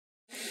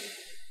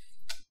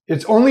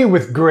It's only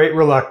with great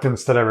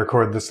reluctance that I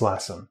record this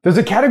lesson. There's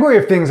a category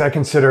of things I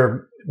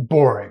consider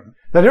boring,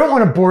 that I don't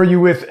want to bore you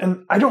with,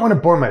 and I don't want to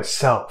bore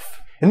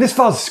myself. And this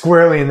falls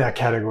squarely in that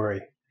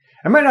category.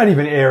 I might not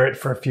even air it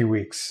for a few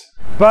weeks.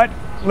 But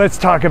let's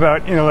talk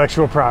about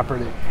intellectual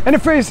property, and a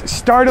phrase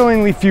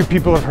startlingly few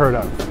people have heard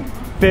of: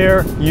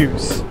 fair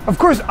use. Of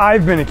course,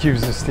 I've been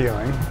accused of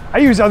stealing. I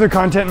use other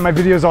content in my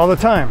videos all the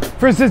time.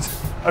 For instance,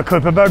 a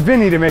clip about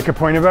Vinny to make a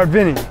point about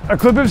Vinny, a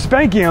clip of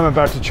Spanky I'm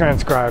about to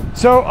transcribe.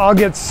 So I'll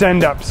get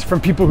send-ups from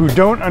people who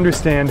don't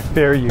understand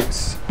fair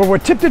use. But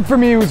what tipped it for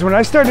me was when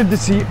I started to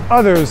see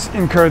others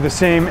incur the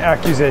same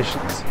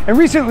accusations. And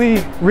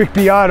recently, Rick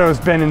Beato's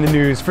been in the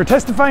news for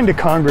testifying to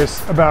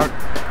Congress about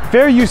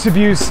fair use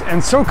abuse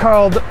and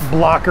so-called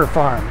blocker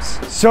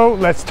farms. So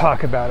let's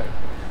talk about it.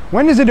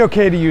 When is it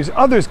okay to use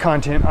others'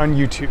 content on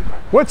YouTube?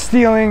 What's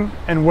stealing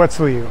and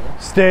what's legal?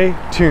 Stay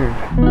tuned.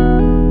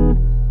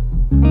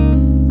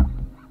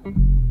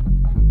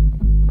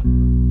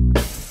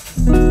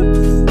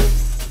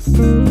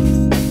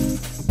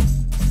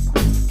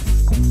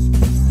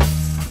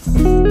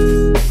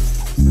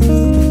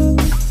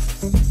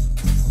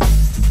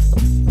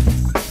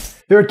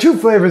 There are two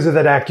flavors of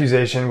that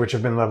accusation which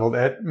have been leveled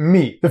at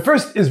me. The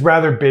first is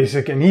rather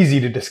basic and easy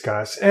to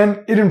discuss,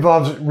 and it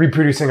involves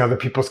reproducing other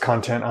people's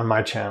content on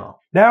my channel.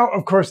 Now,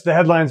 of course, the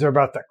headlines are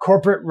about the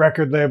corporate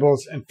record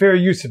labels and fair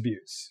use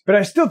abuse, but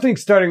I still think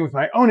starting with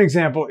my own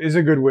example is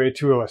a good way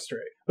to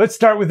illustrate. Let's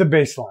start with the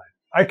baseline.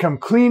 I come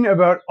clean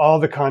about all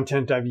the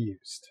content I've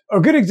used. A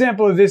good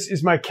example of this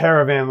is my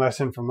caravan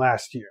lesson from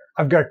last year.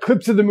 I've got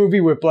clips of the movie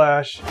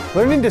Whiplash.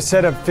 Learning to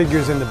set up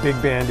figures in the big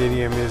band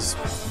idiom is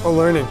a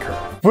learning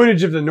curve.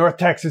 Footage of the North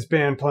Texas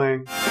band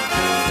playing.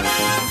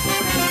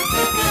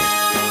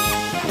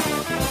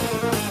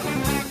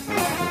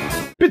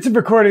 Bits of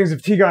recordings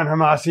of Tigran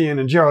Hamasyan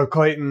and Gerald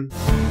Clayton.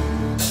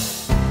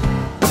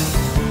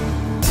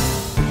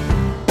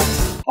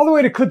 All the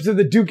way to clips of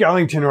the Duke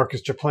Ellington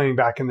Orchestra playing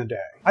back in the day.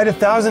 I'd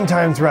 1,000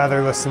 times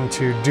rather listen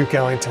to Duke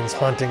Ellington's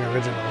haunting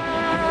original.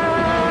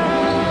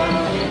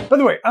 By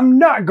the way, I'm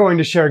not going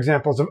to share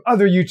examples of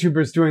other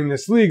YouTubers doing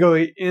this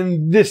legally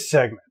in this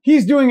segment.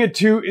 He's doing it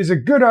too is a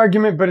good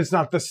argument, but it's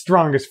not the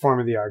strongest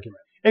form of the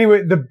argument.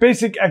 Anyway, the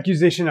basic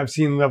accusation I've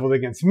seen leveled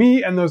against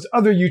me and those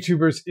other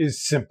YouTubers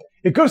is simple.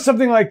 It goes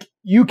something like,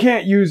 you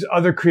can't use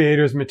other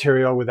creators'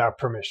 material without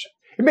permission.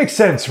 It makes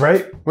sense,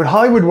 right? When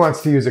Hollywood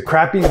wants to use a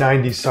crappy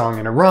 90s song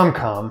in a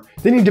rom-com,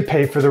 they need to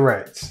pay for the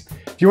rights.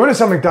 If you want to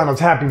sell McDonald's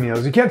Happy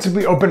Meals, you can't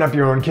simply open up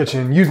your own kitchen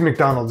and use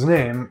McDonald's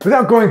name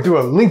without going through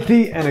a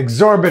lengthy and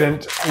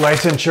exorbitant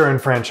licensure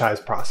and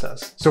franchise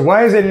process. So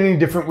why is it any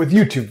different with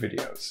YouTube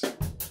videos?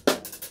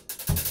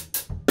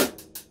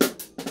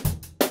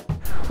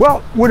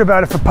 Well, what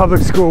about if a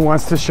public school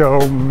wants to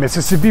show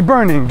Mississippi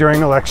burning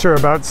during a lecture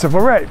about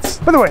civil rights?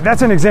 By the way,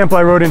 that's an example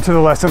I wrote into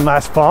the lesson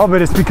last fall,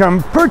 but it's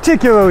become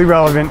particularly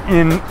relevant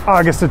in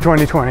August of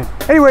 2020.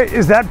 Anyway,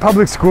 is that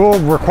public school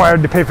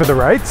required to pay for the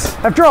rights?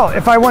 After all,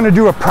 if I want to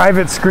do a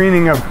private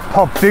screening of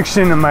Pulp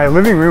Fiction in my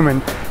living room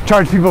and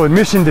charge people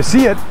admission to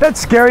see it, that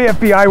scary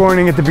FBI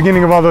warning at the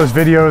beginning of all those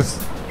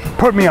videos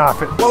put me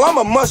off it. Well, I'm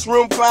a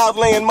mushroom cloud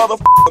laying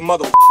motherfucker.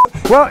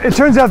 Well, it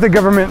turns out the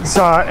government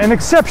saw an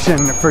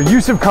exception for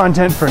use of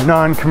content for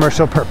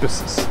non-commercial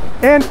purposes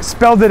and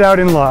spelled it out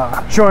in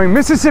law, showing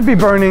Mississippi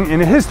burning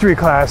in a history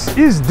class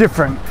is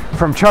different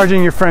from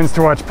charging your friends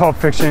to watch Pulp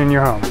Fiction in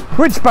your home.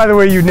 Which, by the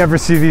way, you'd never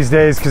see these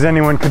days because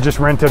anyone could just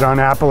rent it on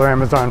Apple or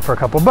Amazon for a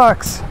couple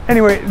bucks.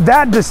 Anyway,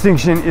 that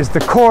distinction is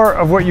the core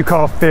of what you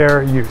call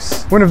fair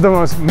use, one of the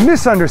most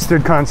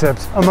misunderstood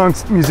concepts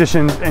amongst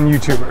musicians and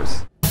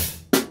YouTubers.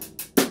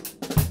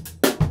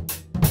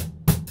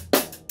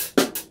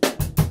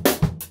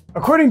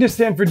 According to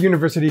Stanford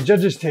University,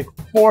 judges take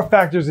 4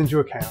 factors into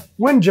account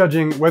when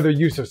judging whether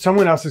use of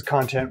someone else's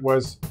content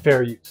was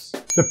fair use.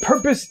 The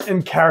purpose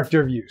and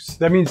character of use.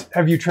 That means,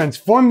 have you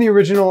transformed the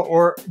original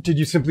or did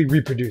you simply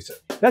reproduce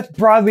it? That's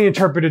broadly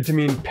interpreted to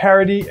mean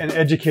parody and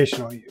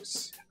educational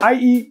use,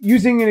 i.e.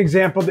 using an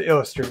example to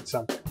illustrate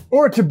something,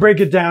 or to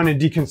break it down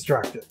and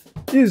deconstruct it,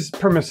 is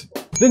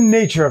permissible. The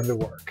nature of the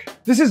work.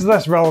 This is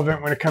less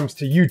relevant when it comes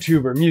to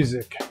YouTube or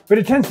music, but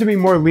it tends to be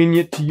more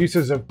lenient to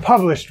uses of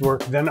published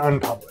work than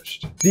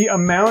unpublished. The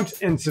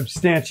amount and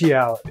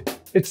substantiality.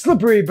 It's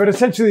slippery, but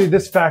essentially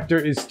this factor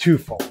is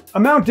twofold.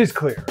 Amount is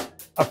clear.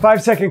 A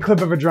 5-second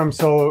clip of a drum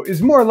solo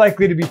is more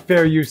likely to be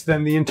fair use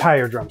than the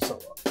entire drum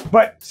solo.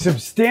 But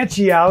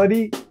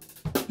substantiality?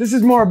 This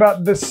is more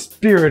about the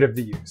spirit of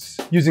the use.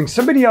 Using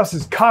somebody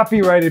else's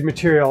copyrighted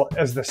material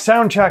as the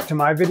soundtrack to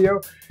my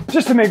video,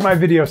 just to make my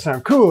video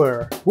sound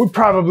cooler, would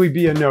probably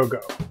be a no-go.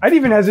 I'd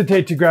even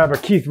hesitate to grab a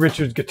Keith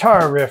Richards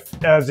guitar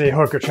riff as a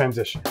hook or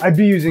transition. I'd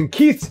be using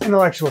Keith's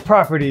intellectual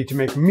property to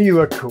make me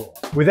look cool,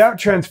 without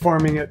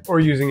transforming it or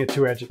using it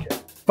to educate.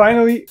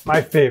 Finally,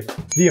 my favorite,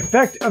 the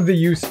effect of the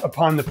use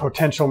upon the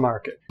potential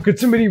market. Could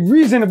somebody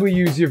reasonably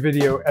use your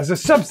video as a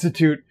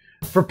substitute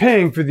for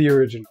paying for the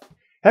original?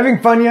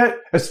 Having fun yet?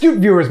 Astute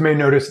viewers may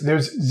notice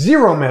there's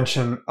zero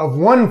mention of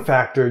one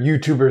factor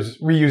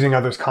YouTubers reusing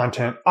others'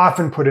 content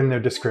often put in their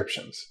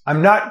descriptions.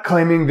 I'm not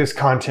claiming this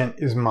content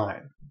is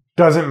mine.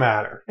 Doesn't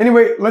matter.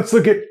 Anyway, let's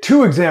look at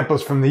 2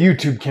 examples from the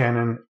YouTube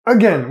canon,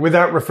 again,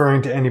 without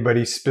referring to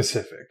anybody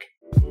specific.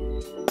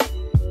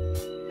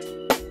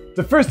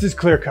 The first is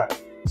clear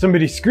cut.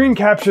 Somebody screen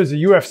captures a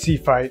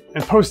UFC fight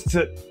and posts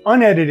it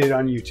unedited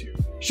on YouTube.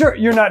 Sure,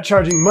 you're not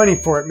charging money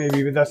for it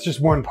maybe, but that's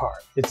just one part.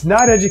 It's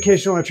not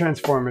educational or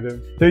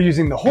transformative. They're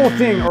using the whole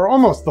thing or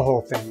almost the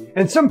whole thing.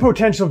 And some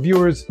potential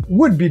viewers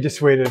would be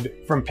dissuaded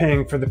from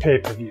paying for the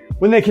pay-per-view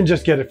when they can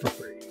just get it for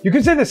free. You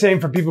could say the same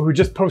for people who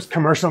just post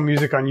commercial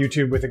music on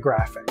YouTube with a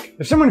graphic.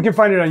 If someone can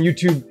find it on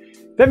YouTube,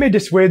 that may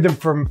dissuade them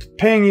from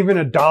paying even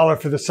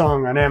 $1 for the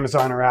song on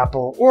Amazon or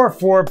Apple, or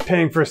for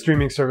paying for a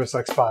streaming service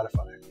like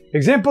Spotify.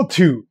 Example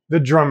 2, the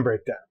drum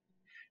breakdown.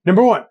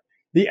 Number 1,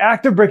 the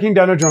act of breaking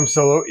down a drum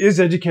solo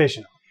is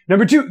educational.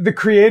 Number 2, the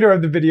creator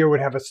of the video would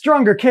have a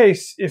stronger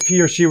case if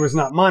he or she was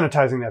not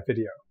monetizing that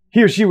video.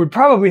 He or she would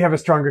probably have a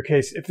stronger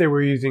case if they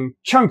were using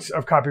chunks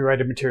of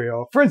copyrighted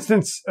material, for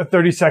instance, a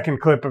 30-second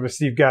clip of a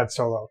Steve Gadd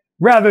solo,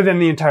 rather than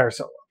the entire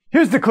solo.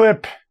 Here's the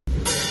clip.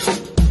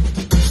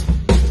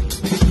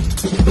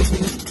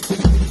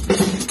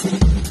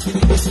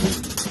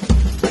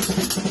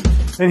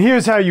 And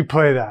here's how you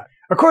play that.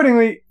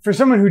 Accordingly, for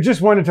someone who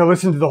just wanted to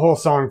listen to the whole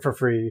song for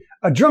free,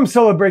 a drum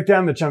solo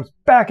breakdown that jumps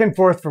back and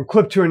forth from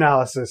clip to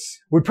analysis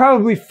would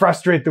probably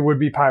frustrate the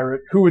would-be pirate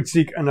who would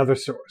seek another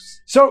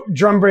source. So,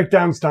 drum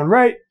breakdowns done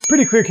right,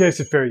 pretty clear case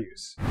of fair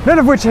use. None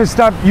of which has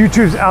stopped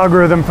YouTube's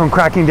algorithm from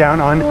cracking down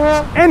on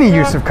any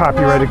use of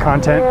copyrighted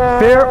content,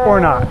 fair or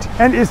not.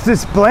 And it's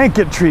this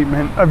blanket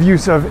treatment of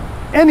use of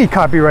any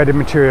copyrighted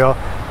material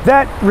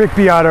that Rick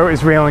Beato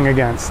is railing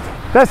against.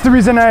 That's the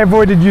reason I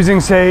avoided using,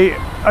 say,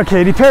 a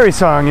Katy Perry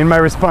song in my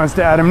response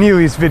to Adam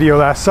Neely's video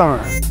last summer.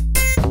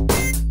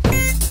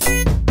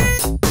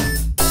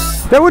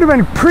 That would have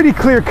been pretty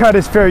clear cut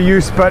as fair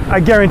use, but I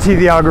guarantee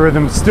the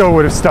algorithm still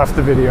would have stuffed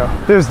the video.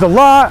 There's the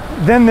law,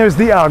 then there's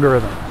the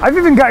algorithm. I've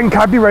even gotten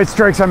copyright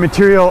strikes on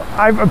material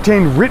I've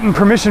obtained written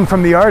permission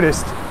from the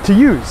artist to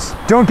use.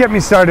 Don't get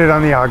me started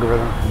on the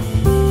algorithm.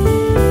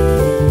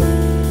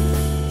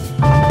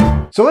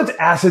 So let's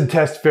acid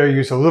test fair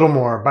use a little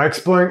more by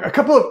exploring a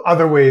couple of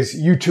other ways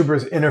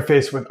YouTubers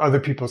interface with other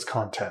people's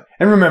content.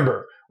 And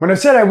remember, when I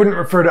said I wouldn't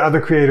refer to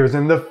other creators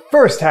in the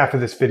first half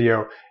of this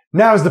video,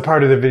 now's the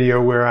part of the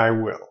video where I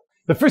will.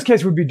 The first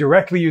case would be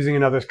directly using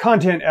another's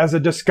content as a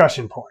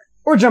discussion point,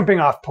 or jumping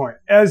off point,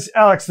 as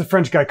Alex the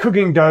French Guy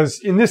Cooking does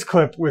in this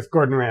clip with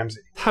Gordon Ramsay.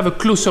 Have a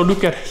closer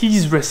look at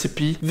his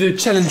recipe, the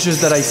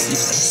challenges that I see.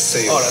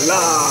 Say, oh la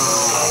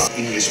la!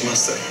 English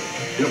master,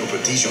 you're not a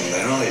petit on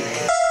that, are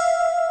you?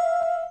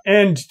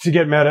 And to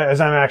get meta,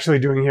 as I'm actually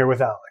doing here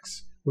with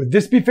Alex. Would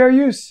this be fair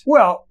use?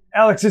 Well,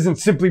 Alex isn't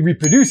simply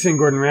reproducing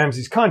Gordon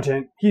Ramsay's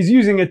content, he's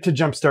using it to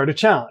jumpstart a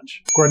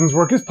challenge. Gordon's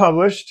work is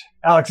published,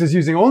 Alex is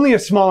using only a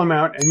small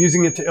amount and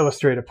using it to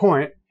illustrate a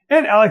point,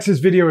 and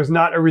Alex's video is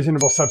not a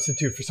reasonable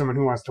substitute for someone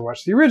who wants to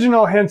watch the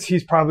original, hence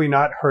he's probably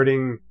not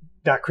hurting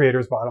that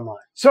creator's bottom line.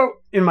 So,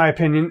 in my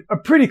opinion, a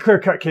pretty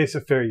clear-cut case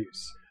of fair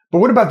use. But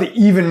what about the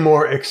even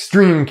more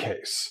extreme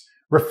case?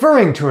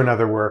 Referring to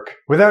another work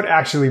without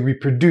actually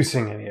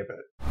reproducing any of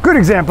it. Good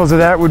examples of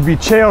that would be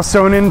Chael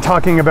Sonnen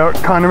talking about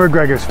Conor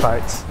McGregor's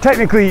fights.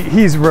 Technically,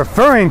 he's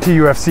referring to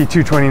UFC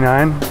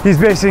 229. He's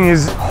basing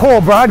his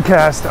whole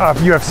broadcast off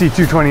UFC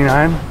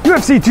 229.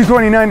 UFC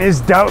 229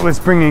 is doubtless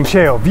bringing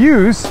Chael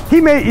views. He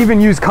may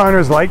even use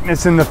Conor's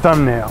likeness in the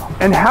thumbnail.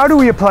 And how do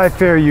we apply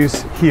fair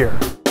use here?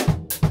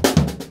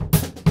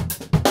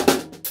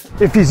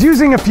 If he's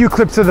using a few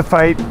clips of the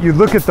fight, you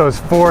look at those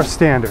 4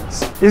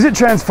 standards. Is it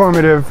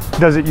transformative?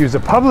 Does it use a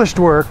published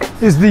work?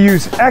 Is the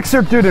use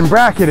excerpted and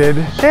bracketed?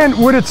 And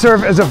would it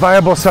serve as a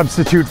viable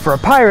substitute for a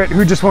pirate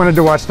who just wanted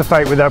to watch the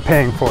fight without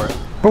paying for it?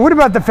 But what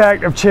about the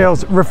fact of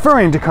Chael's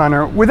referring to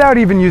Conor without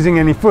even using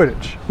any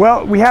footage?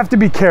 Well, we have to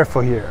be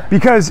careful here,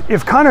 because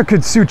if Conor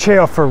could sue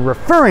Chael for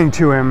referring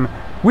to him,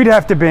 we'd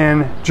have to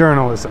ban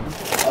journalism.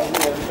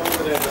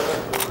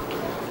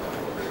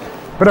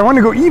 But I want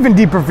to go even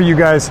deeper for you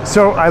guys,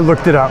 so I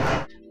looked it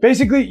up.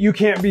 Basically, you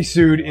can't be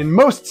sued in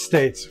most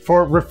states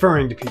for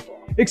referring to people.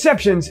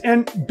 Exceptions,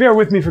 and bear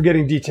with me for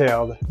getting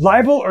detailed,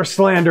 libel or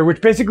slander,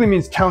 which basically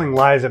means telling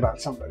lies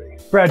about somebody.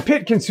 Brad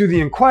Pitt can sue the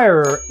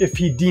Inquirer if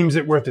he deems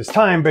it worth his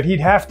time, but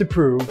he'd have to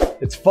prove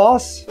it's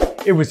false,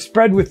 it was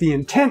spread with the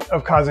intent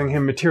of causing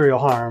him material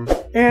harm,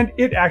 and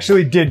it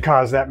actually did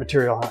cause that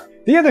material harm.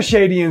 The other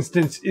shady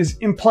instance is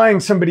implying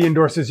somebody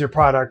endorses your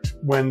product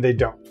when they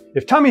don't.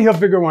 If Tommy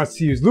Hilfiger wants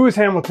to use Lewis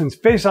Hamilton's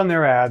face on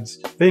their ads,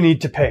 they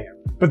need to pay him.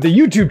 But the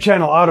YouTube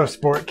channel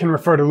Autosport can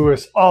refer to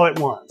Lewis all it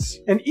wants,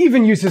 and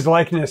even use his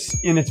likeness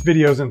in its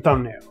videos and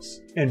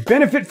thumbnails, and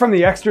benefit from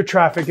the extra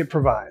traffic it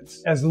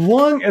provides, as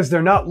long as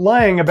they're not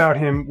lying about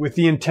him with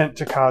the intent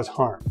to cause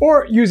harm,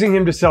 or using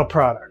him to sell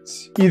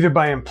products, either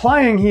by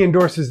implying he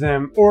endorses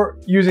them or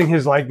using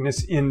his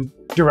likeness in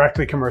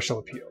directly commercial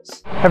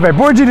appeals. Have I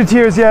bored you to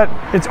tears yet?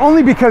 It's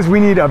only because we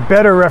need a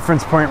better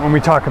reference point when we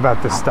talk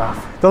about this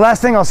stuff. The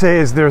last thing I'll say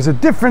is there's a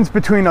difference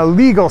between a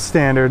legal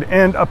standard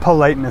and a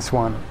politeness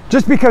one.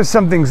 Just because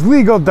something's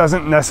legal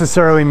doesn't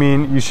necessarily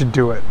mean you should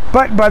do it.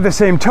 But by the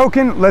same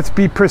token, let's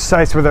be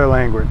precise with our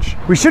language.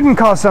 We shouldn't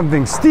call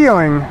something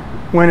stealing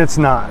when it's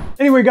not.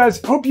 Anyway guys,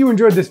 hope you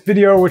enjoyed this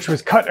video, which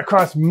was cut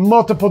across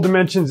multiple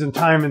dimensions in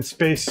time and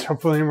space.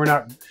 Hopefully we're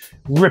not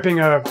ripping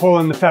a hole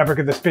in the fabric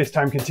of the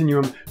space-time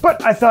continuum.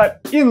 But I thought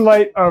in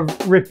light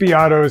of Rick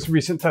Beato's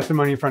recent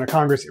testimony in front of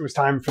Congress, it was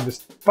time for this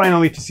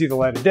finally to see the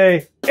light of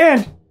day.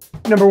 And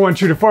number one,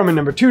 true to form, and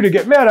number two, to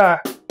get meta,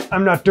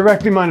 I'm not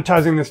directly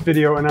monetizing this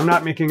video and I'm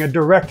not making a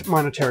direct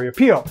monetary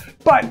appeal.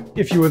 But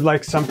if you would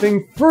like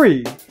something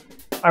free,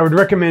 I would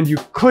recommend you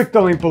click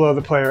the link below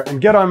the player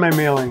and get on my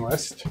mailing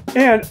list.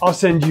 And I'll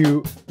send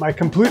you my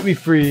completely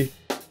free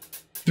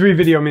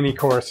 3-video mini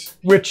course,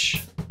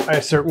 which I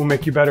assert will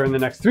make you better in the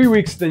next 3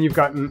 weeks than you've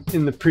gotten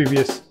in the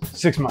previous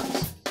 6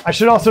 months. I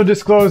should also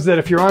disclose that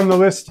if you're on the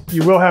list,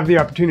 you will have the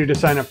opportunity to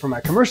sign up for my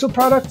commercial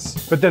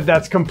products, but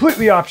that's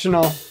completely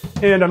optional,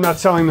 and I'm not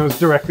selling those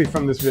directly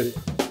from this video.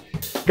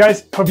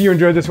 Guys, hope you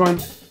enjoyed this one.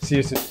 See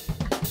you soon.